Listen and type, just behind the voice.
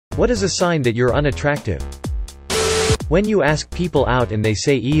What is a sign that you're unattractive? When you ask people out and they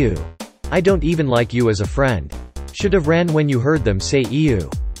say ew. I don't even like you as a friend. Should have ran when you heard them say ew.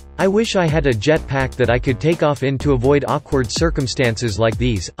 I wish I had a jetpack that I could take off in to avoid awkward circumstances like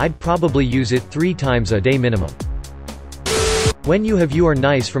these. I'd probably use it 3 times a day minimum. When you have "you are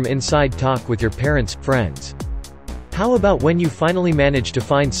nice" from inside talk with your parents, friends. How about when you finally manage to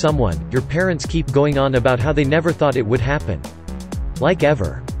find someone, your parents keep going on about how they never thought it would happen? Like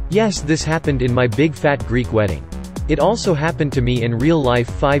ever. Yes, this happened in my big fat Greek wedding. It also happened to me in real life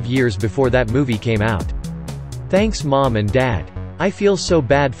 5 years before that movie came out. Thanks Mom and Dad. I feel so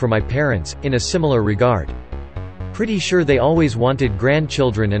bad for my parents, in a similar regard. Pretty sure they always wanted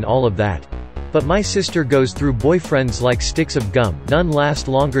grandchildren and all of that. But my sister goes through boyfriends like sticks of gum, none last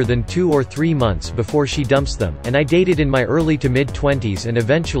longer than 2 or 3 months before she dumps them, and I dated in my early to mid-20s and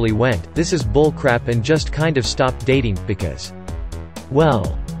eventually went, "This is bullcrap," and just kind of stopped dating, because,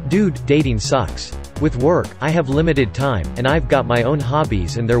 well, dude, dating sucks. With work, I have limited time, and I've got my own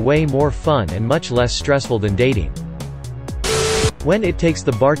hobbies and they're way more fun and much less stressful than dating. When it takes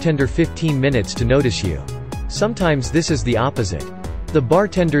the bartender 15 minutes to notice you. Sometimes this is the opposite. The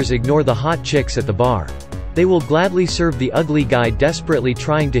bartenders ignore the hot chicks at the bar. They will gladly serve the ugly guy desperately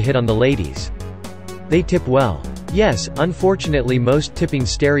trying to hit on the ladies. They tip well. Yes, unfortunately most tipping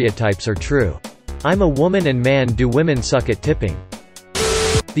stereotypes are true. I'm a woman and man, do women suck at tipping?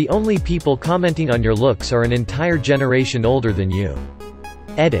 The only people commenting on your looks are an entire generation older than you.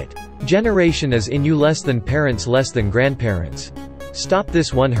 Edit. Generation as in you less than parents less than grandparents. Stop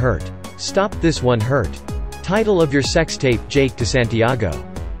this one hurt. Stop this one hurt. Title of your sex tape, Jake to Santiago.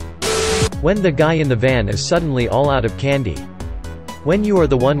 When the guy in the van is suddenly all out of candy. When you are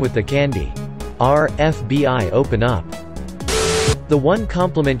the one with the candy. FBI open up. The one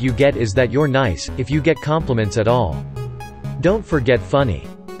compliment you get is that you're nice, if you get compliments at all. Don't forget funny.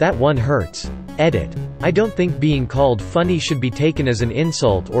 That one hurts. Edit. I don't think being called funny should be taken as an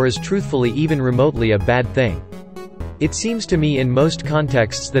insult or as truthfully even remotely a bad thing. It seems to me in most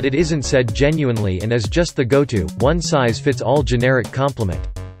contexts that it isn't said genuinely and as just the go-to, one-size-fits-all generic compliment.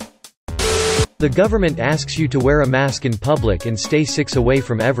 The government asks you to wear a mask in public and stay 6 away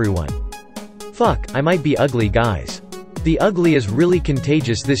from everyone. Fuck, I might be ugly, guys. The ugly is really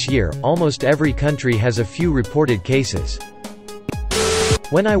contagious this year. Almost every country has a few reported cases.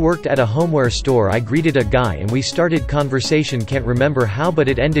 When I worked at a homeware store, I greeted a guy and we started conversation, can't remember how, but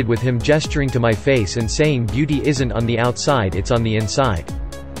it ended with him gesturing to my face and saying beauty isn't on the outside, it's on the inside.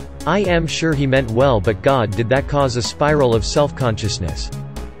 I am sure he meant well, but God, did that cause a spiral of self-consciousness.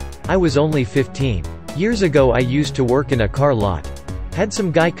 I was only 15. Years ago I used to work in a car lot. Had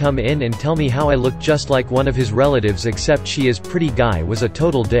some guy come in and tell me how I looked just like one of his relatives, except she is pretty. Guy was a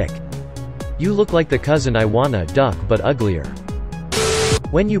total dick. You look like the cousin I wanna duck but uglier.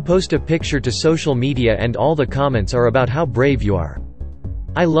 When you post a picture to social media and all the comments are about how brave you are.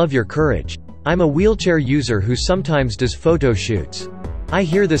 I love your courage. I'm a wheelchair user who sometimes does photo shoots. I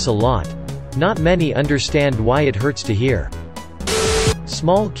hear this a lot. Not many understand why it hurts to hear.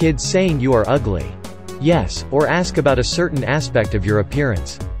 Small kids saying you are ugly. Yes, or ask about a certain aspect of your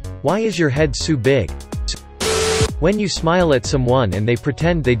appearance. Why is your head so big? When you smile at someone and they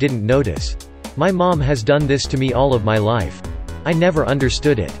pretend they didn't notice. My mom has done this to me all of my life. I never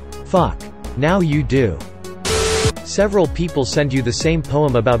understood it. Fuck. Now you do. Several people send you the same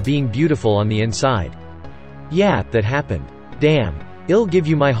poem about being beautiful on the inside. Yeah, that happened. Damn. I'll give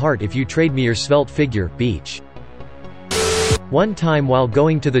you my heart if you trade me your svelte figure, beach. One time while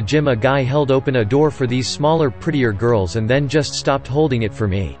going to the gym, a guy held open a door for these smaller, prettier girls and then just stopped holding it for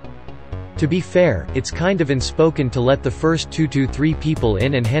me. To be fair, it's kind of unspoken to let the first 2 to 3 people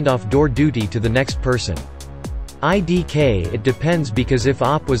in and hand off door duty to the next person. IDK, it depends, because if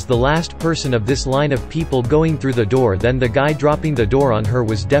Op was the last person of this line of people going through the door, then the guy dropping the door on her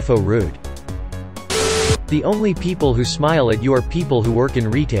was defo rude. The only people who smile at you are people who work in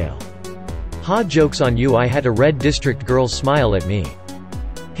retail. Ha, joke's on you, I had a Red District girl smile at me.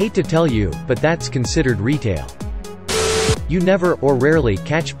 Hate to tell you, but that's considered retail. You never, or rarely,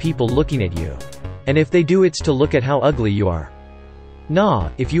 catch people looking at you. And if they do, it's to look at how ugly you are.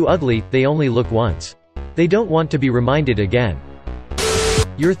 Nah, if you ugly, they only look once. They don't want to be reminded again.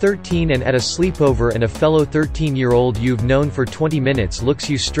 You're 13 and at a sleepover and a fellow 13-year-old you've known for 20 minutes looks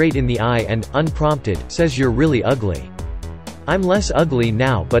you straight in the eye and, unprompted, says you're really ugly. I'm less ugly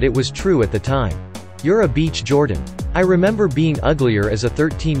now, but it was true at the time. You're a beach, Jordan. I remember being uglier as a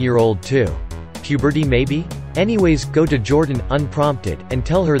 13-year-old too. Puberty maybe? Anyways, go to Jordan, unprompted, and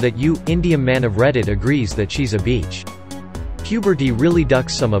tell her that you, Indian man of Reddit, agrees that she's a beach. Puberty really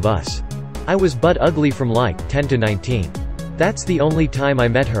ducks some of us. I was butt ugly from like 10 to 19. That's the only time I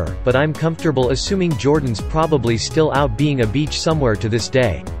met her, but I'm comfortable assuming Jordan's probably still out being a beach somewhere to this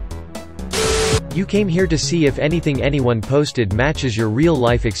day. You came here to see if anything anyone posted matches your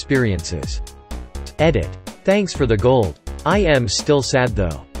real-life experiences. Edit. Thanks for the gold. I am still sad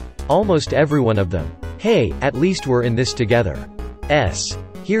though. Almost every one of them. Hey, at least we're in this together.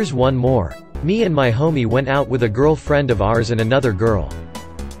 Here's one more. Me and my homie went out with a girlfriend of ours and another girl.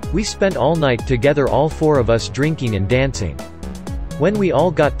 We spent all night together, all four of us drinking and dancing. When we all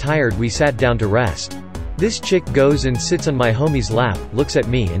got tired we sat down to rest. This chick goes and sits on my homie's lap, looks at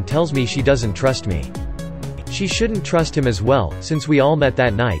me and tells me she doesn't trust me. She shouldn't trust him as well, since we all met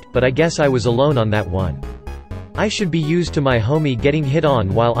that night, but I guess I was alone on that one. I should be used to my homie getting hit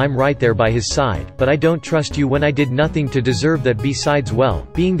on while I'm right there by his side, but I don't trust you when I did nothing to deserve that. Besides, well,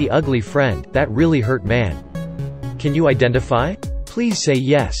 being the ugly friend, that really hurt, man. Can you identify? Please say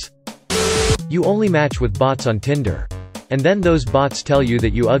yes. You only match with bots on Tinder. And then those bots tell you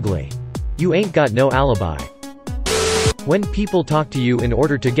that you ugly. You ain't got no alibi. When people talk to you in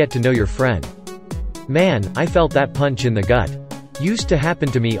order to get to know your friend. Man, I felt that punch in the gut. Used to happen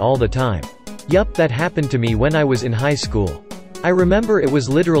to me all the time. Yup, that happened to me when I was in high school. I remember it was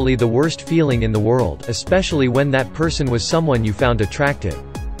literally the worst feeling in the world, especially when that person was someone you found attractive.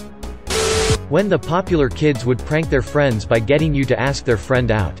 When the popular kids would prank their friends by getting you to ask their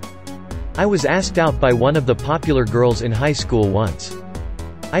friend out. I was asked out by one of the popular girls in high school once.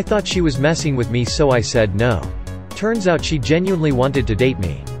 I thought she was messing with me, so I said no. Turns out she genuinely wanted to date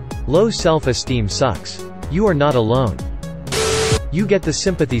me. Low self-esteem sucks. You are not alone. You get the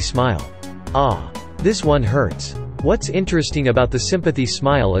sympathy smile. Ah. This one hurts. What's interesting about the sympathy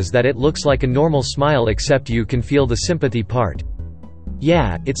smile is that it looks like a normal smile except you can feel the sympathy part.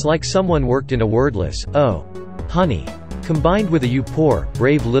 Yeah, it's like someone worked in a wordless, "Oh, honey," combined with a "you poor,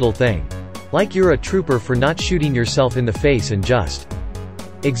 brave little thing." Like you're a trooper for not shooting yourself in the face and just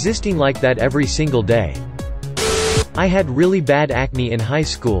existing like that every single day. I had really bad acne in high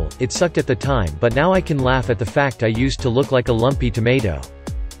school. It sucked at the time, but now I can laugh at the fact I used to look like a lumpy tomato.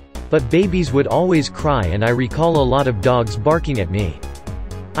 But babies would always cry, and I recall a lot of dogs barking at me.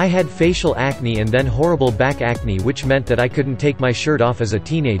 I had facial acne and then horrible back acne, which meant that I couldn't take my shirt off as a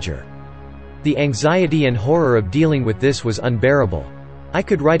teenager. The anxiety and horror of dealing with this was unbearable. I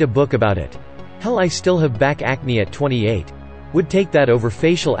could write a book about it. Hell, I still have back acne at 28. Would take that over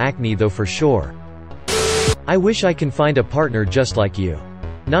facial acne though, for sure. I wish I can find a partner just like you.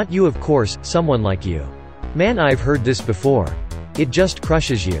 Not you, of course, someone like you. Man, I've heard this before. It just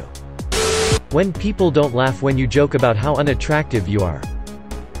crushes you. When people don't laugh when you joke about how unattractive you are.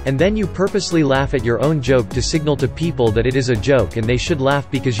 And then you purposely laugh at your own joke to signal to people that it is a joke and they should laugh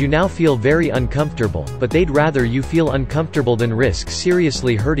because you now feel very uncomfortable, but they'd rather you feel uncomfortable than risk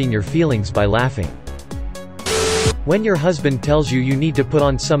seriously hurting your feelings by laughing. When your husband tells you you need to put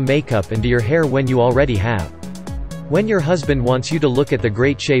on some makeup and do your hair when you already have. When your husband wants you to look at the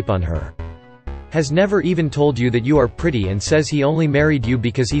great shape on her. Has never even told you that you are pretty and says he only married you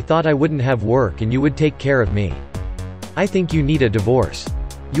because he thought I wouldn't have work and you would take care of me. I think you need a divorce.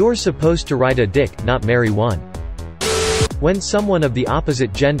 You're supposed to ride a dick, not marry one. When someone of the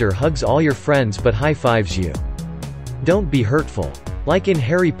opposite gender hugs all your friends but high-fives you. Don't be hurtful. Like in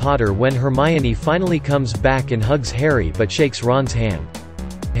Harry Potter when Hermione finally comes back and hugs Harry but shakes Ron's hand.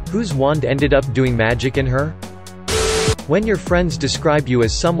 Whose wand ended up doing magic in her? When your friends describe you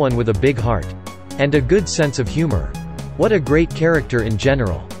as someone with a big heart. And a good sense of humor. What a great character in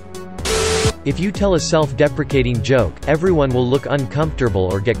general. If you tell a self-deprecating joke, everyone will look uncomfortable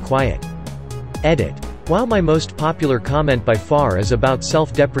or get quiet. Edit. Wow, my most popular comment by far is about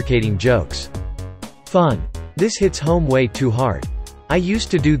self-deprecating jokes. Fun. This hits home way too hard. I used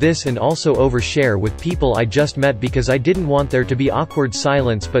to do this and also overshare with people I just met because I didn't want there to be awkward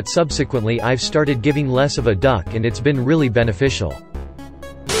silence, but subsequently I've started giving less of a duck and it's been really beneficial.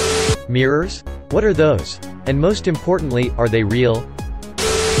 Mirrors? What are those? And most importantly, are they real?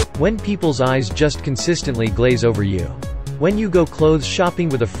 When people's eyes just consistently glaze over you. When you go clothes shopping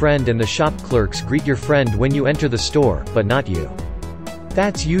with a friend and the shop clerks greet your friend when you enter the store, but not you.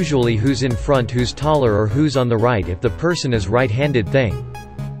 That's usually who's in front, who's taller, or who's on the right if the person is right-handed thing.